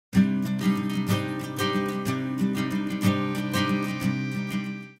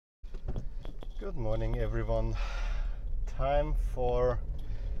morning, everyone. Time for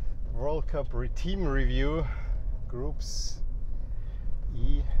World Cup team review, groups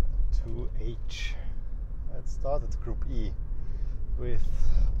E to H. Let's start at Group E with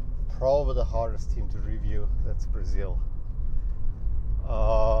probably the hardest team to review. That's Brazil.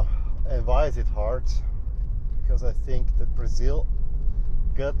 And why is it hard? Because I think that Brazil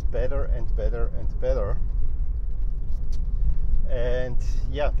got better and better and better. And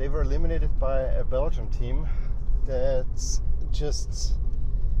yeah, they were eliminated by a Belgian team that just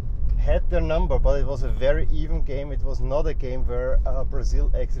had their number, but it was a very even game. It was not a game where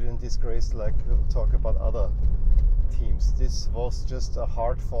Brazil exited in disgrace like we'll talk about other teams. This was just a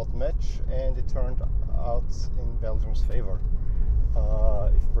hard-fought match, and it turned out in Belgium's favor.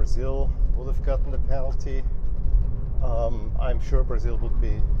 If Brazil would have gotten the penalty, I'm sure Brazil would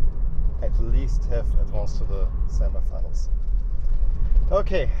be at least have advanced to the semifinals.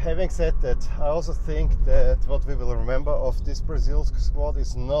 Okay, having said that, I also think that what we will remember of this Brazil squad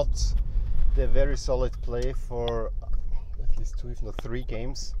is not the very solid play for at least 2, if not 3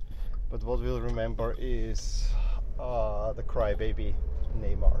 games, but what we'll remember is the crybaby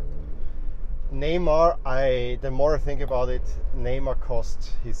Neymar. The more I think about it, Neymar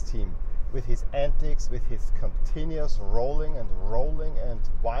cost his team with his antics, with his continuous rolling and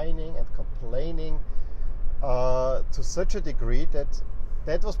whining and complaining to such a degree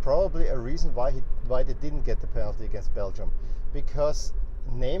that was probably a reason why they didn't get the penalty against Belgium, because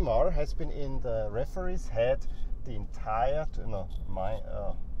Neymar has been in the referee's head the entire on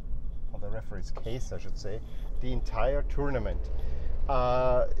the referee's case, I should say, the entire tournament.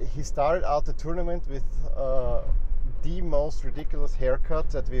 He started out the tournament with the most ridiculous haircut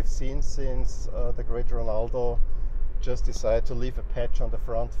that we've seen since the great Ronaldo just decided to leave a patch on the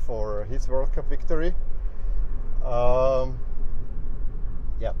front for his World Cup victory.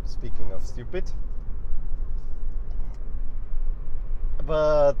 Yeah, speaking of stupid.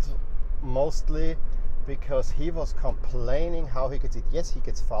 But mostly because he was complaining how he gets it. Yes, he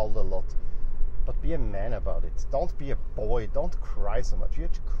gets fouled a lot, but be a man about it. Don't be a boy. Don't cry so much. You're a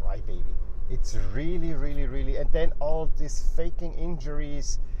crybaby. It's really, and then all these faking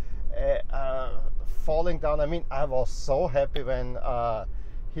injuries, falling down. I mean, I was so happy when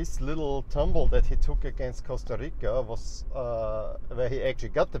his little tumble that he took against Costa Rica was where he actually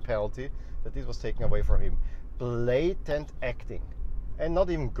got the penalty, that this was taken away from him. Blatant acting, and not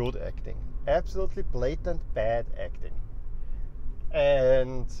even good acting. Absolutely blatant bad acting,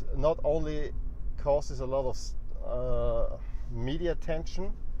 and not only causes a lot of media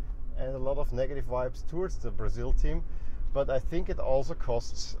attention and a lot of negative vibes towards the Brazil team, but I think it also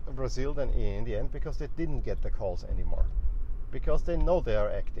costs Brazil then in the end, because they didn't get the calls anymore, because they know they are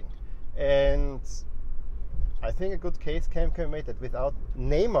acting. And I think a good case can be made that without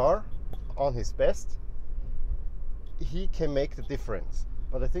Neymar on his best, he can make the difference.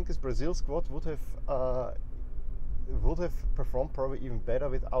 But I think this Brazil squad would have performed probably even better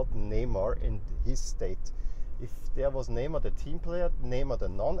without Neymar in his state. If there was Neymar the team player, Neymar the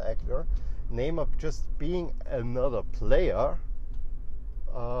non-actor, Neymar just being another player,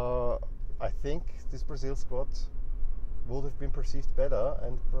 I think this Brazil squad would have been perceived better,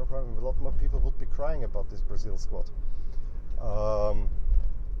 and probably a lot more people would be crying about this Brazil squad.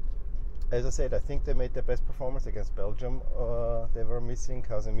 As I said, I think they made their best performance against Belgium. They were missing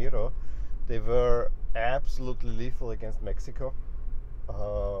Casemiro. They were absolutely lethal against Mexico.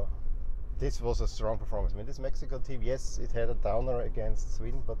 This was a strong performance. I mean, this Mexico team, yes, it had a downer against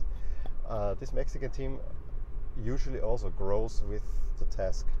Sweden, but this Mexican team usually also grows with the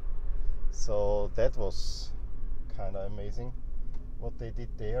task. So that was kind of amazing what they did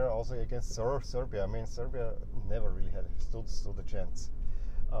there. Also against Serbia. I mean, Serbia never really stood a chance.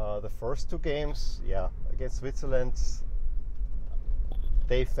 The first 2 games, yeah, against Switzerland,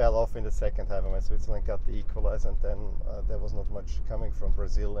 they fell off in the second half. When Switzerland got the equalizer, and then there was not much coming from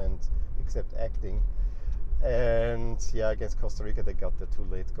Brazil, and except acting. And yeah, against Costa Rica they got the 2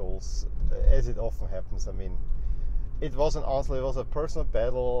 late goals, as it often happens. I mean, it was an onslaught. It was a personal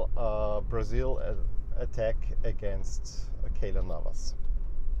battle. Brazil attack against Keylor Navas.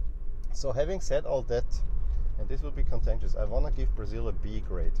 So having said all that, and this will be contentious, I want to give Brazil a B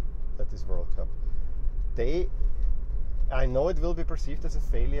grade at this World Cup. I know it will be perceived as a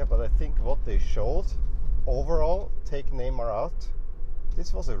failure, but I think what they showed overall, take Neymar out,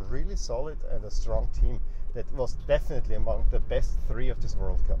 this was a really solid and a strong team that was definitely among the best 3 of this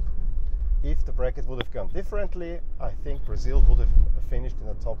World Cup. If the bracket would have gone differently, I think Brazil would have finished in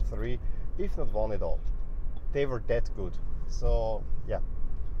the top 3, if not won it all. They were that good. So yeah,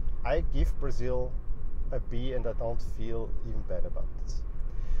 I give Brazil a B, and I don't feel even bad about this.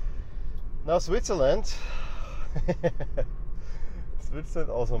 Now Switzerland.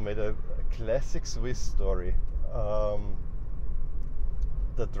 Switzerland also made a classic Swiss story.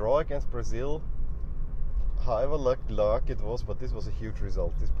 The draw against Brazil, however luck it was, but this was a huge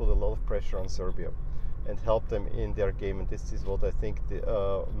result. This put a lot of pressure on Serbia and helped them in their game, and this is what I think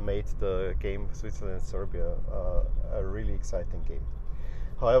made the game Switzerland-Serbia a really exciting game.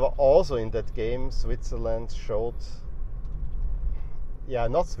 However, also in that game, Switzerland showed,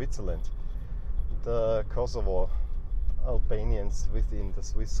 not Switzerland, the Kosovo Albanians within the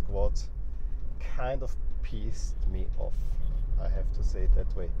Swiss squad kind of pissed me off, I have to say it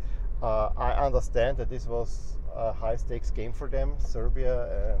that way. I understand that this was a high stakes game for them.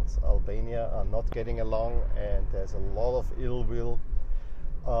 Serbia and Albania are not getting along, and there's a lot of ill will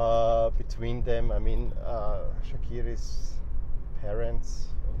between them. I mean, Shaqiri's parents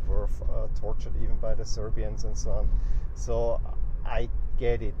were tortured even by the Serbians and so on. So I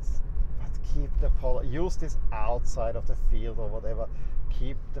get it, but keep the use this outside of the field or whatever.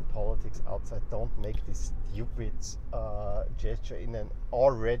 Keep the politics outside. Don't make this stupid gesture in an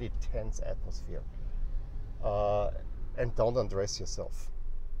already tense atmosphere. And don't undress yourself.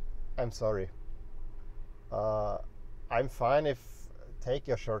 I'm sorry. I'm fine if take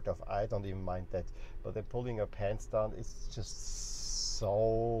your shirt off. I don't even mind that. But then pulling your pants down is just so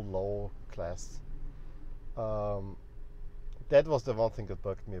low class. That was the one thing that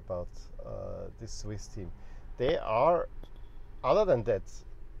bugged me about this Swiss team. They are, other than that,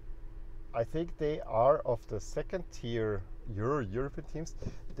 I think they are of the second tier European teams.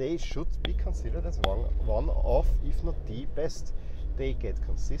 They should be considered as one of, if not the best. They get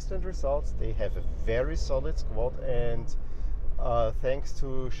consistent results. They have a very solid squad, and thanks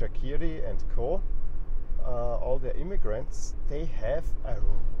to Shaqiri and co, all their immigrants, they have a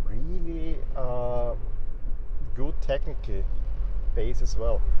really good technical base as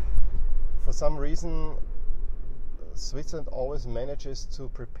well. For some reason, Switzerland always manages to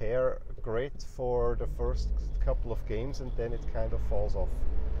prepare great for the first couple of games, and then it kind of falls off.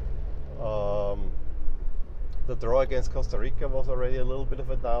 The draw against Costa Rica was already a little bit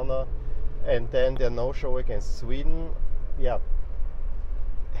of a downer, and then their no-show against Sweden. Yeah,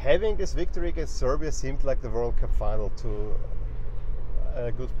 having this victory against Serbia seemed like the World Cup final to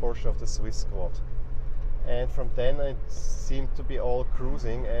a good portion of the Swiss squad. And from then it seemed to be all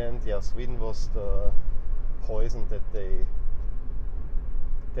cruising, and Sweden was the poison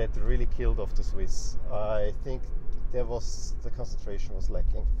that really killed off the Swiss. I think the concentration was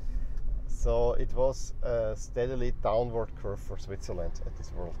lacking. So it was a steadily downward curve for Switzerland at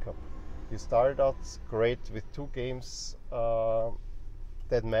this World Cup. You started out great with 2 games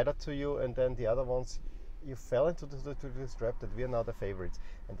that mattered to you, and then the other ones you fell into this trap that we are now the favorites,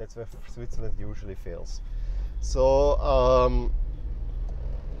 and that's where Switzerland usually fails. So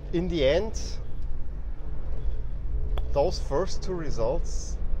in the end, those first 2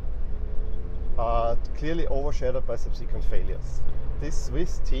 results are clearly overshadowed by subsequent failures. This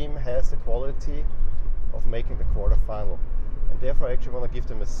Swiss team has the quality of making the quarterfinal, and therefore I actually want to give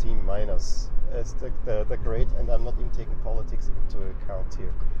them a C- as the grade, and I'm not even taking politics into account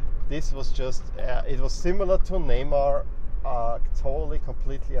here. This was just, it was similar to Neymar, totally,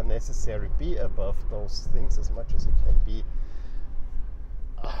 completely unnecessary. Be above those things as much as you can be.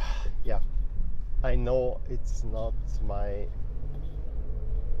 I know it's not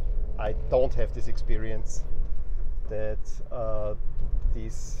I don't have this experience that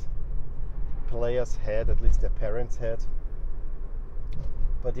these players had, at least their parents had.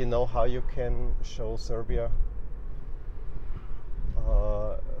 But you know how you can show Serbia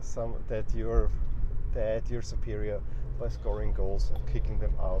that you're superior by scoring goals and kicking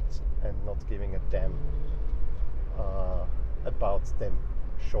them out and not giving a damn about them.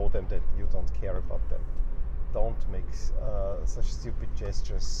 Show them that you don't care about them. Don't make such stupid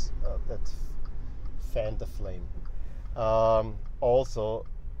gestures that fan the flame. Also,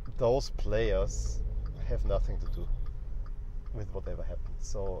 those players have nothing to do with whatever happened.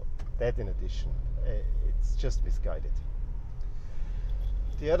 So that, in addition, it's just misguided.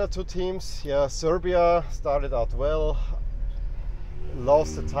 The other 2 teams, Serbia started out well,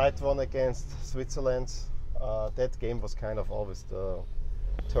 lost a tight one against Switzerland. That game was kind of always the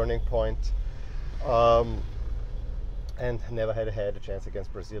turning point, and never had a chance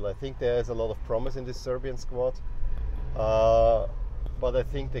against Brazil. I think there is a lot of promise in this Serbian squad, but I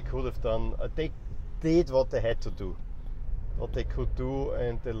think they could have done. They did what they had to do, what they could do,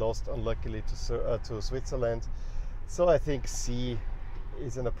 and they lost unluckily to Switzerland. So I think C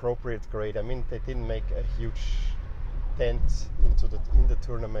is an appropriate grade. I mean, they didn't make a huge dent in the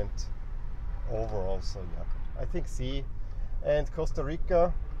tournament overall. So I think C. And Costa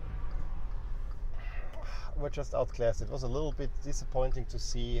Rica, were just outclassed. It was a little bit disappointing to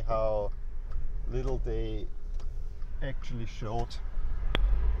see how little they actually showed,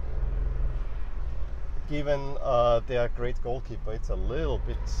 given their great goalkeeper. It's a little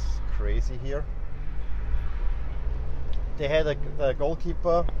bit crazy here. They had the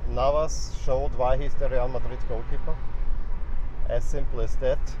goalkeeper, Navas, showed why he's the Real Madrid goalkeeper. As simple as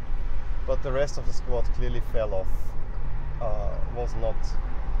that. But the rest of the squad clearly fell off. Was not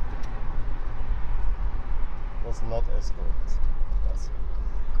as good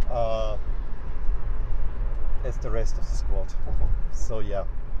as the rest of the squad. So yeah,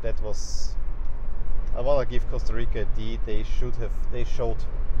 that was. I want to give Costa Rica a D. They showed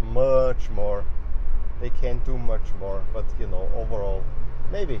much more. They can do much more, but you know, overall,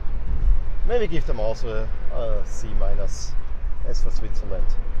 maybe give them also a C minus. As for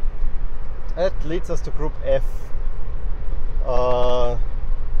Switzerland, that leads us to Group F.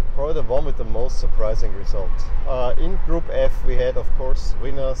 Probably the one with the most surprising result. In Group F, we had, of course,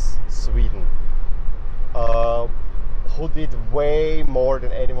 winners Sweden, who did way more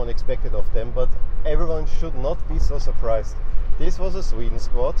than anyone expected of them. But everyone should not be so surprised. This was a Sweden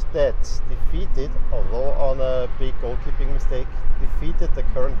squad that defeated, although on a big goalkeeping mistake, defeated the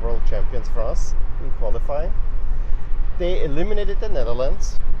current world champions France in qualifying. They eliminated the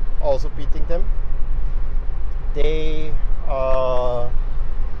Netherlands, also beating them. They got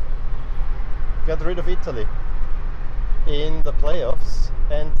rid of Italy in the playoffs,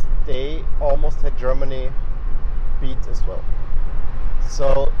 and they almost had Germany beat as well.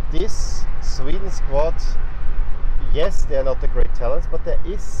 So this Sweden squad, yes, they are not the great talents, but there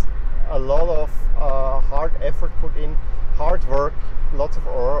is a lot of hard effort put in, hard work, lots of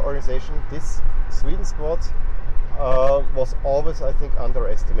organization. This Sweden squad was always, I think,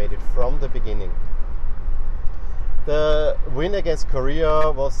 underestimated from the beginning. The win against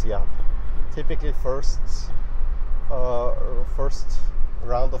Korea was, typically first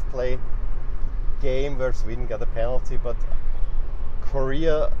round of play game where Sweden got a penalty, but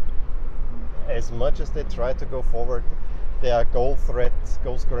Korea, as much as they tried to go forward, their goal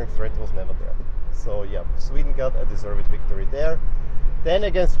scoring threat was never there. So yeah, Sweden got a deserved victory there. Then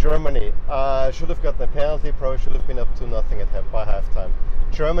against Germany, should have gotten a penalty, probably should have been up 2-0 by halftime.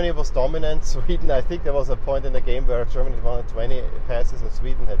 Germany was dominant. Sweden, I think there was a point in the game where Germany wanted 20 passes and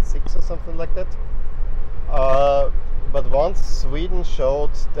Sweden had 6 or something like that. But once Sweden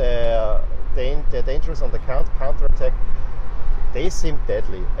showed their dangers on the counter-attack, they seemed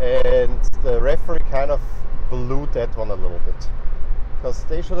deadly, and the referee kind of blew that one a little bit, because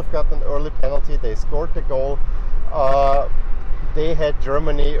they should have gotten an early penalty. They scored the goal. They had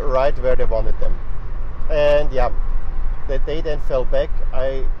Germany right where they wanted them, and yeah, that they then fell back.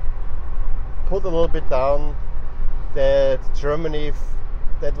 I put a little bit down that Germany,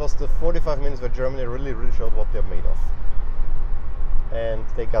 that was the 45 minutes where Germany really showed what they're made of, and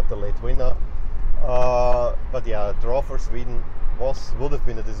they got the late winner. But yeah, draw for Sweden would have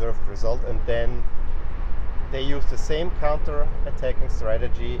been a deserved result, and then they used the same counter-attacking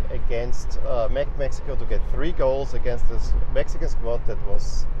strategy against Mexico to get 3 goals against this Mexican squad that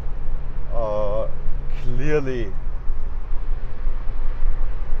was clearly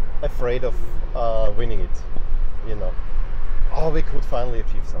afraid of winning it. You know, we could finally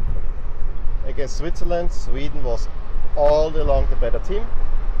achieve something. Against Switzerland, Sweden was all along the better team,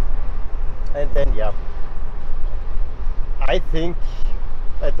 and then I think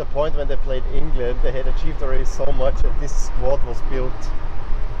at the point when they played England, they had achieved already so much, and this squad was built.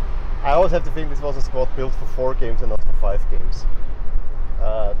 I always have to think this was a squad built for 4 games and not for 5 games.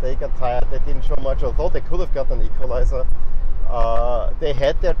 They got tired, they didn't show much, although they could have gotten an equalizer. They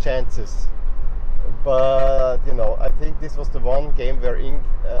had their chances, but you know, I think this was the one game where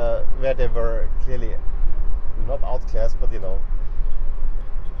they were clearly not outclassed, but you know,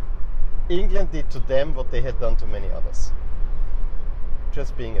 England did to them what they had done to many others.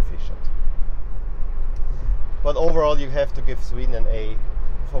 Just being efficient. But overall, you have to give Sweden an A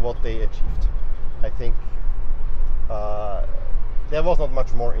for what they achieved. I think there was not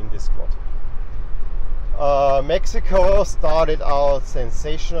much more in this squad. Mexico started out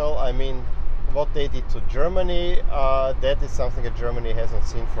sensational. I mean, what they did to Germany, that is something that Germany hasn't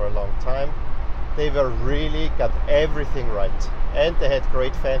seen for a long time. They really got everything right, and they had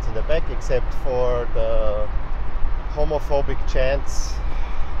great fans in the back, except for the homophobic chants.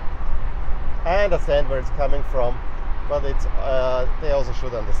 I understand where it's coming from, but it's they also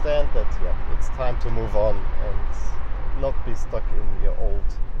should understand that it's time to move on and not be stuck in your old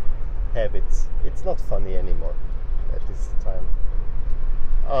habits. It's not funny anymore at this time.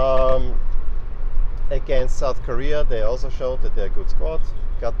 Against South Korea, they also showed that they're a good squad,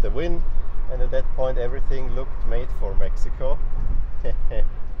 got the win, and at that point everything looked made for Mexico.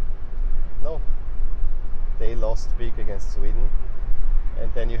 No, they lost big against Sweden,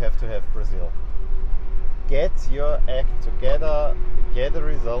 and then you have to have Brazil. Get your act together, get a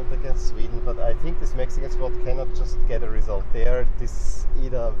result against Sweden, but I think this Mexican squad cannot just get a result. They are this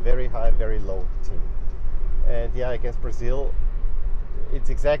either very high, very low team. And yeah, against Brazil, it's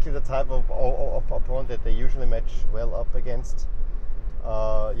exactly the type of opponent that they usually match well up against.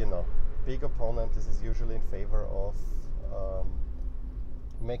 You know, big opponent. This is usually in favor of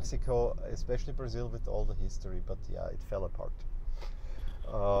Mexico, especially Brazil with all the history. But yeah, it fell apart.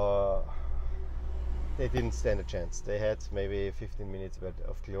 They didn't stand a chance. They had maybe 15 minutes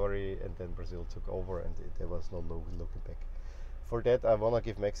of glory, and then Brazil took over, and there was no looking back. For that, I want to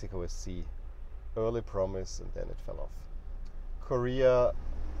give Mexico a C. Early promise, and then it fell off. Korea,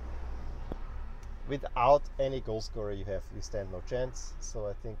 without any goal scorer, you stand no chance. So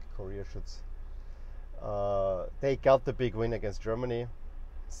I think Korea should. They got the big win against Germany,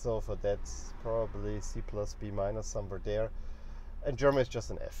 so for that probably C+, B- somewhere there. And Germany is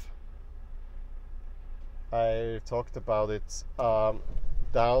just an F. I talked about it.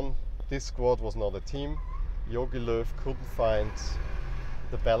 Down, this squad was not a team. Jogi Löw couldn't find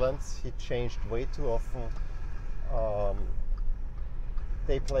the balance. He changed way too often.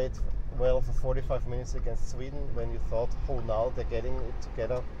 They played well for 45 minutes against Sweden when you thought, oh, now they're getting it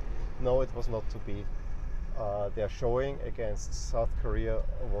together. No, it was not to be. Their showing against South Korea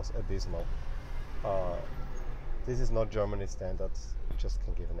was abysmal. This is not Germany standards. Just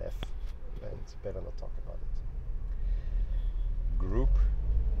can give an F, and better not talk about it. Group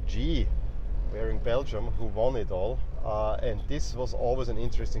G, wearing Belgium, who won it all, and this was always an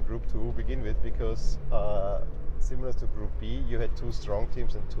interesting group to begin with, because similar to Group B, you had two strong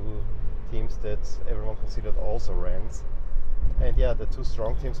teams and two teams that everyone considered also Rans. And yeah, the two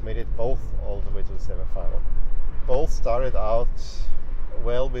strong teams made it both all the way to the semi-final. Both started out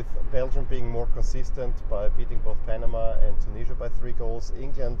well, with Belgium being more consistent by beating both Panama and Tunisia by 3 goals.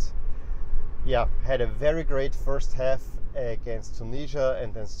 England, yeah, had a very great first half against Tunisia,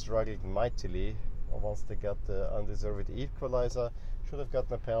 and then struggled mightily once they got the undeserved equalizer. Should have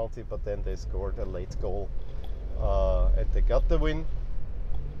gotten a penalty, but then they scored a late goal, and they got the win.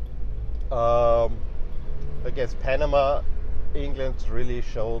 Against Panama, England really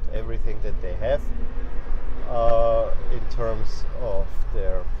showed everything that they have in terms of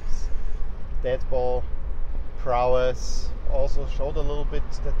their dead ball prowess. Also showed a little bit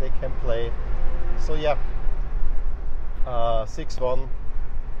that they can play. So yeah, 6-1.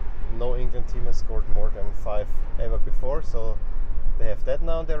 No England team has scored more than 5 ever before, so they have that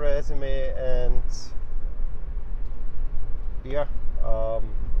now on their resume. And yeah,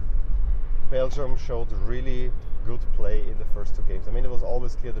 Belgium showed really good play in the first 2 games. I mean, it was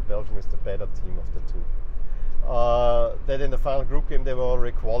always clear that Belgium is the better team of the 2. That in the final group game they were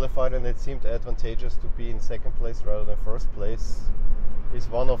already qualified, and it seemed advantageous to be in second place rather than first place, is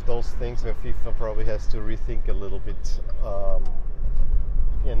one of those things where FIFA probably has to rethink a little bit.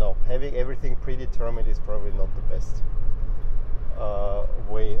 You know, having everything predetermined is probably not the best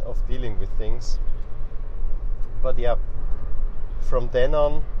way of dealing with things. But yeah, from then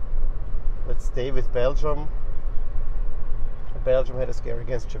on, let's stay with Belgium. Belgium had a scare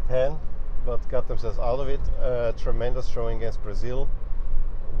against Japan, but got themselves out of it. Tremendous showing against Brazil,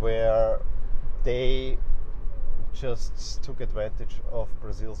 where they just took advantage of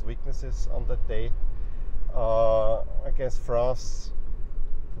Brazil's weaknesses on that day. Against France,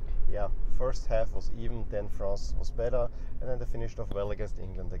 yeah, first half was even, then France was better, and then they finished off well against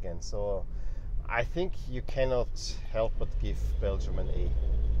England again. So I think you cannot help but give Belgium an A.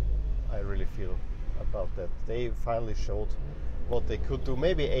 I really feel about that. They finally showed what they could do.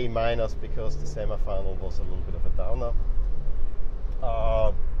 Maybe A- because the semi-final was a little bit of a downer.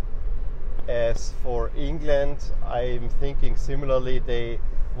 As for England, I'm thinking similarly.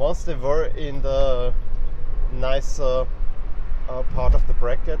 Once they were in the nicer part of the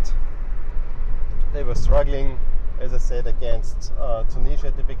bracket, they were struggling, as I said, against Tunisia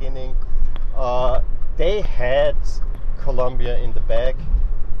at the beginning. They had Colombia in the bag.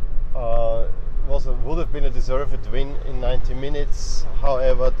 Would have been a deserved win in 90 minutes.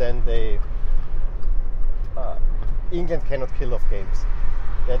 However, then England cannot kill off games.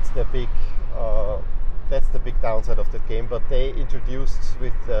 That's the big downside of the game. But they introduced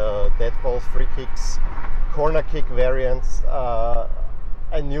with dead balls, free kicks, corner kick variants,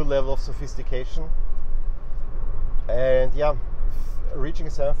 a new level of sophistication. And yeah, reaching a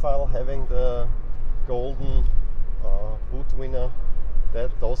semi-final, having the golden boot winner,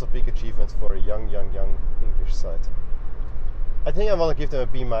 those are big achievements for a young English side. I think I want to give them a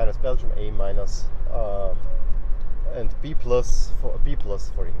B minus, Belgium A minus, and B plus for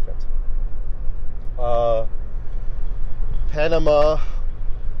England. Panama,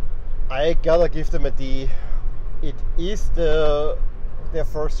 I gotta give them a D. It is their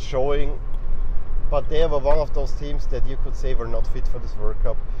first showing, but they were one of those teams that you could say were not fit for this World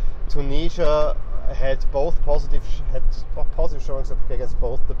Cup. Tunisia had positive showings against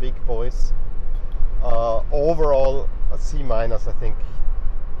both the big boys. Overall, a C minus. I think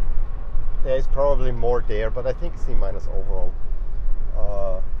there is probably more there, but I think C minus overall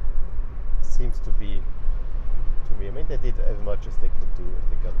seems to be, to me. I mean, they did as much as they could do if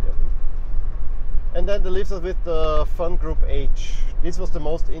they got there. And then that leaves us with the fun Group H. This was the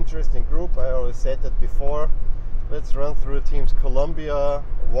most interesting group. I already said that before. Let's run through the teams. Colombia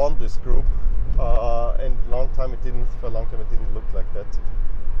won this group, and for a long time it didn't look like that,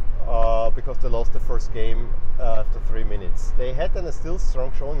 because they lost the first game after 3 minutes. They had then a still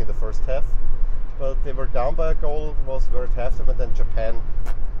strong showing in the first half, but they were down by a goal. It was where it halftime, and then Japan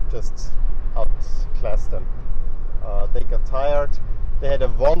just outclassed them. They got tired. They had a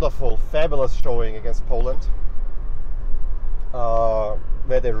wonderful, fabulous showing against Poland,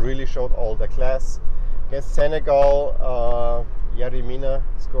 where they really showed all their class. Against Senegal, Yerry Mina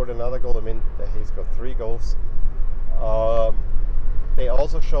scored another goal. I mean, he's got 3 goals. They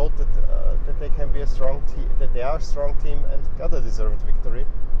also showed that they can be a strong team, that they are a strong team, and got a deserved victory,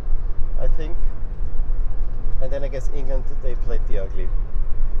 I think. And then against England, they played the ugly,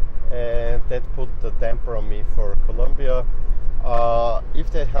 and that put the damper on me for Colombia. If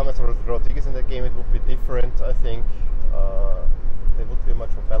they had James Rodriguez in the game, it would be different. I think they would be a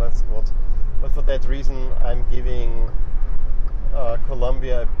much more balanced squad. But for that reason, I'm giving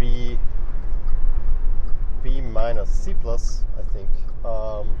Colombia a B minus, C plus. I think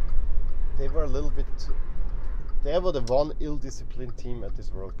they were a little bit. They were the one ill-disciplined team at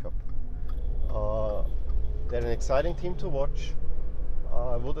this World Cup. They're an exciting team to watch.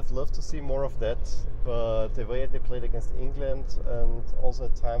 I would have loved to see more of that, but the way they played against England and also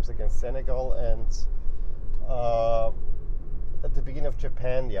at times against Senegal and at the beginning of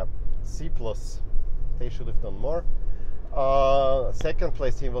Japan, yeah, C plus. They should have done more. Second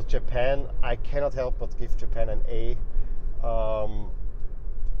place team was Japan. I cannot help but give Japan an A.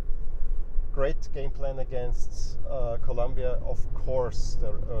 Great game plan against Colombia. Of course,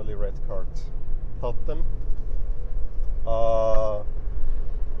 their early red card helped them.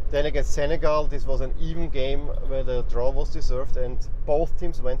 Then against Senegal, this was an even game where the draw was deserved and both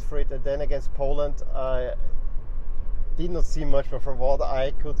teams went for it. And then against Poland, I did not see much, but from what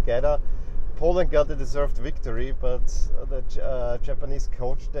I could gather, Poland got a deserved victory, but the Japanese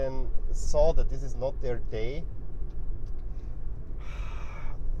coach then saw that this is not their day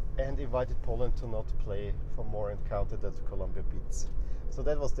and invited Poland to not play for more and counted that Colombia beats. So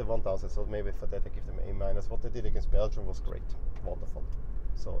that was the one downside. So maybe for that I give them A minus. What they did against Belgium was great, wonderful.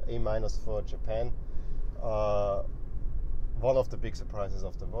 So A minus for Japan. One of the big surprises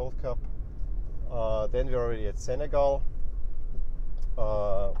of the World Cup. Then we're already at Senegal.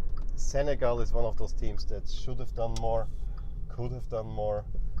 Senegal is one of those teams that should have done more, could have done more.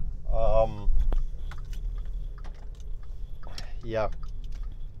 Yeah,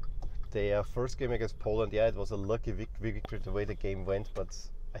 their first game against Poland, yeah, it was a lucky victory the way the game went, but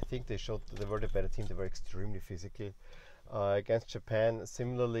I think they showed that they were the better team. They were extremely physical. Against Japan,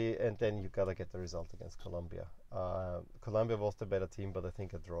 similarly, and then you gotta get the result against Colombia. Colombia was the better team, but I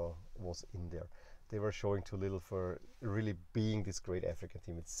think a draw was in there. They were showing too little for really being this great African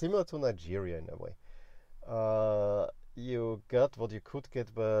team. It's similar to Nigeria in a way. You got what you could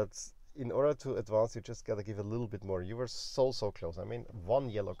get, but in order to advance, you just gotta give a little bit more. You were so close. I mean, 1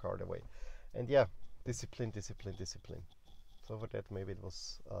 yellow card away. And yeah, discipline. So for that, maybe it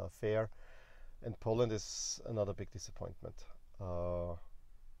was fair. And Poland is another big disappointment.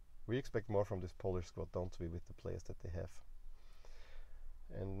 We expect more from this Polish squad, don't we, with the players that they have.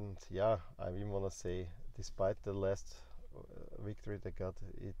 And yeah, I even want to say, despite the last victory they got,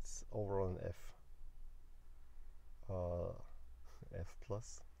 it's overall an F. F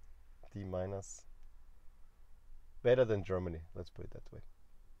plus, D minus. Better than Germany, let's put it that way.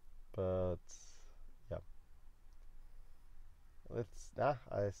 But yeah,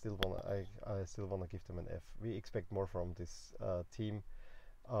 I still wanna give them an F. We expect more from this team.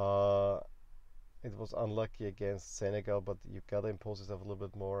 It was unlucky against Senegal, but you gotta impose yourself a little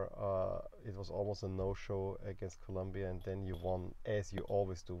bit more. It was almost a no-show against Colombia, and then you won, as you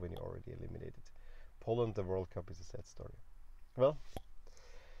always do when you're already eliminated. Poland, the World Cup, is a sad story. Well,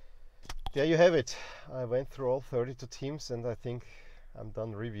 there you have it. I went through all 32 teams, and I think I'm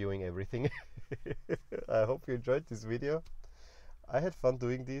done reviewing everything. I hope you enjoyed this video. I had fun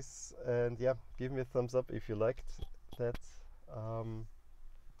doing this, and yeah, give me a thumbs up if you liked that.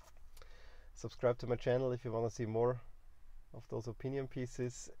 Subscribe to my channel if you want to see more of those opinion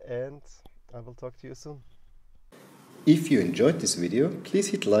pieces, and I will talk to you soon. If you enjoyed this video, please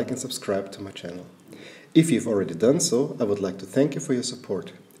hit like and subscribe to my channel. If you've already done so, I would like to thank you for your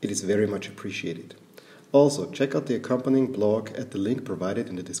support. It is very much appreciated. Also, check out the accompanying blog at the link provided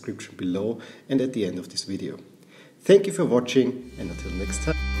in the description below and at the end of this video. Thank you for watching, and until next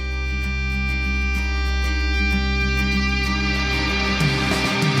time.